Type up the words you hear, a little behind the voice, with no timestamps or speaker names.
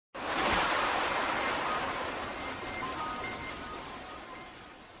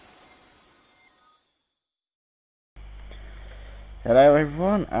Hello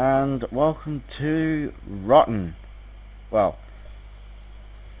everyone and welcome to Rotten. Well,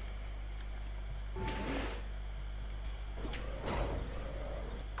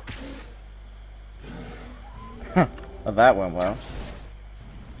 well that went well.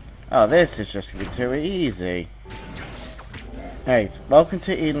 Oh, this is just gonna be too easy. Right, welcome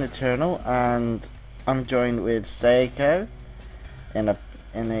to Eden Eternal, and I'm joined with Seiko in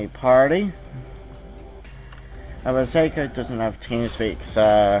a party. But Seiko doesn't have TeamSpeak,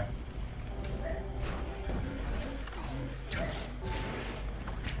 so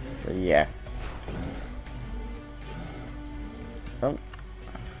yeah. Oh.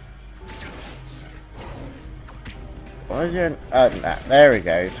 What is your... Oh, no, there we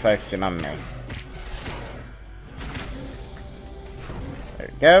go, it's focusing on me. There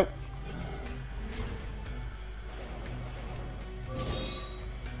we go.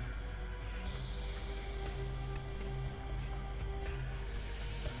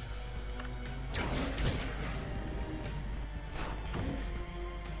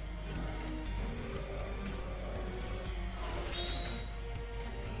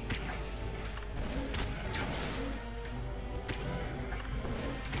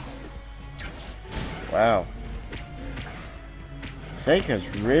 Wow. Seiko's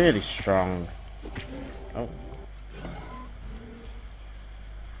really strong. Oh.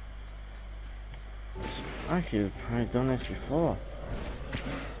 I could have probably done this before.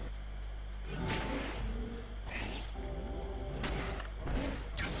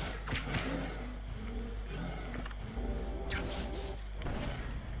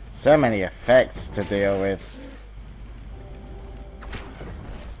 So many effects to deal with.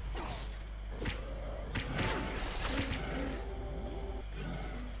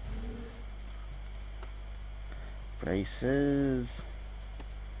 Braces.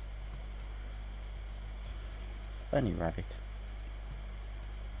 Bunny rabbit.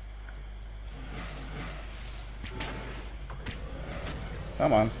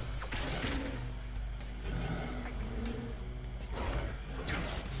 Come on.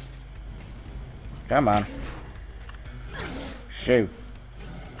 Come on. Shoot.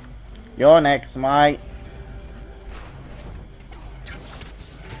 You're next, mate.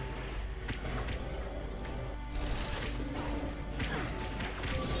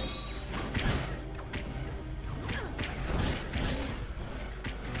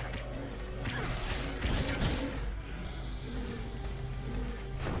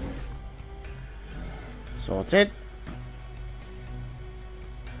 Sorted.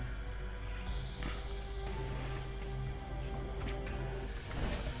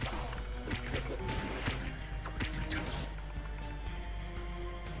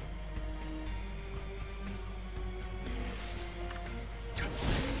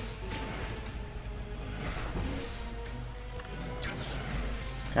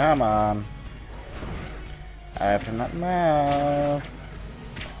 Come on. Open that mouth.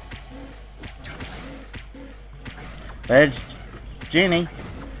 There's Ginny.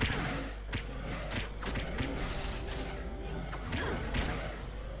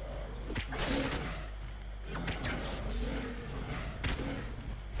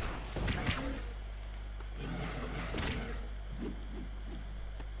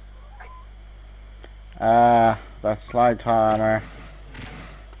 That's slide timer.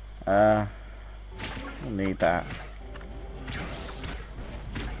 We'll need that.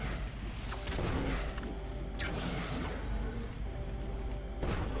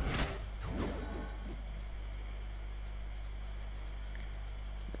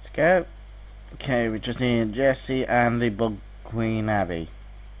 Let's go. Okay, we just need Jesse and the Bug Queen Abby.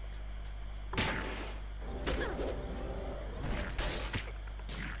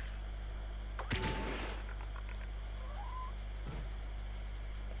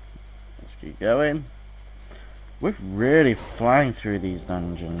 Let's keep going. We're really flying through these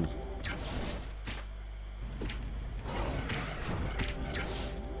dungeons.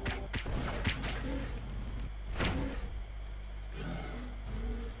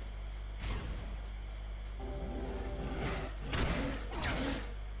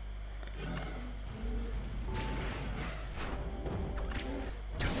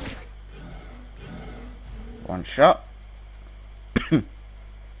 One shot.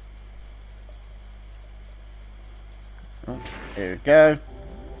 Oh, here we go.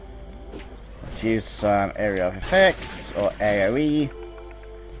 Let's use some area of effects or AoE.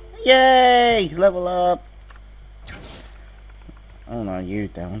 Yay! Level up. Oh no, you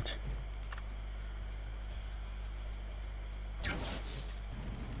don't.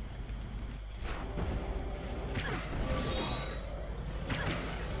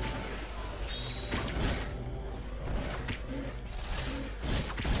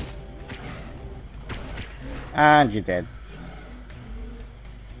 And you're dead.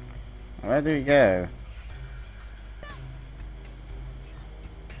 Where do we go?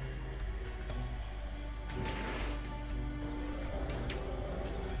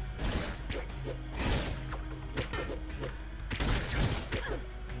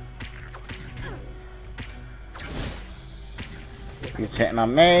 He's hitting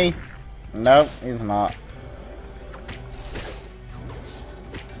on me. Nope, he's not.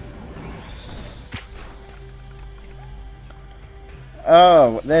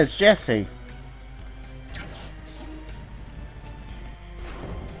 Oh, there's Jesse.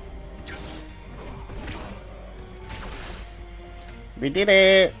 We did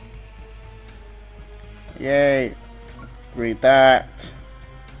it! Yay. Read that.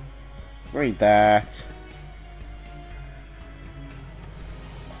 Read that.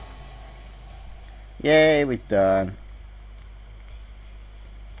 Yay, we're done.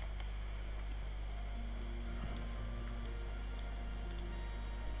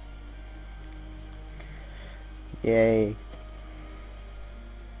 Yay.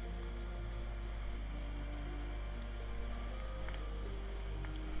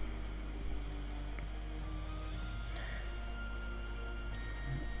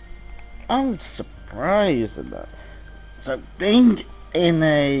 I'm surprised at that. So being in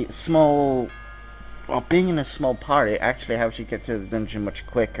a small party actually helps you get to the dungeon much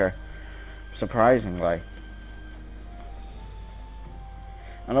quicker, surprisingly.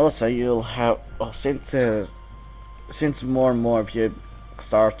 And also you'll have, well, since more and more of you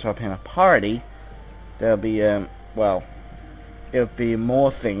start up in a party, there'll be well, it'll be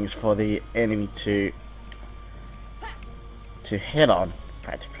more things for the enemy to hit on,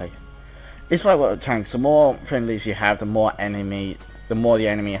 practically. It's like what the tanks, the more friendlies you have, the more the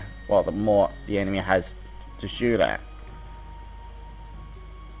enemy has to shoot at.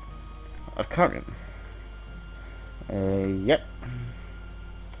 A current. Yep.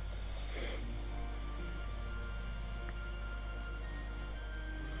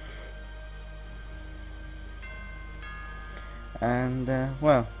 And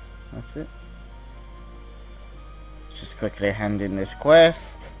well, that's it. Just quickly hand in this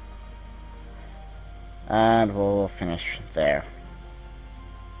quest, and we'll finish there.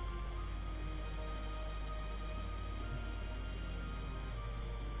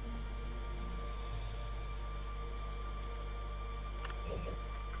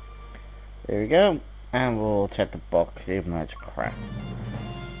 There we go, and we'll check the book, even though it's crap.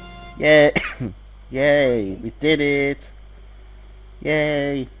 Yay! Yay! We did it!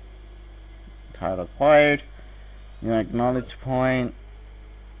 Yay! Title acquired. New acknowledge point.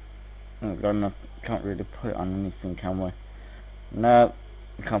 Oh god, can't really put it on anything, can we? No,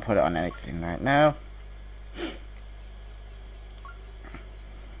 we can't put it on anything right now. We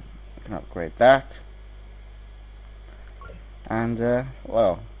can upgrade that. And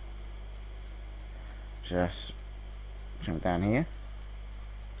well, just jump down here.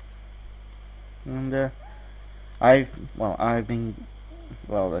 And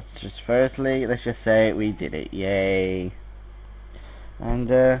let's just say we did it. Yay. And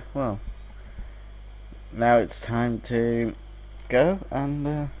well, now it's time to go,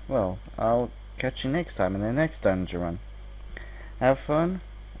 and well, I'll catch you next time in the next dungeon run. Have fun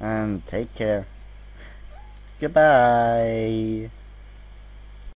and take care. Goodbye.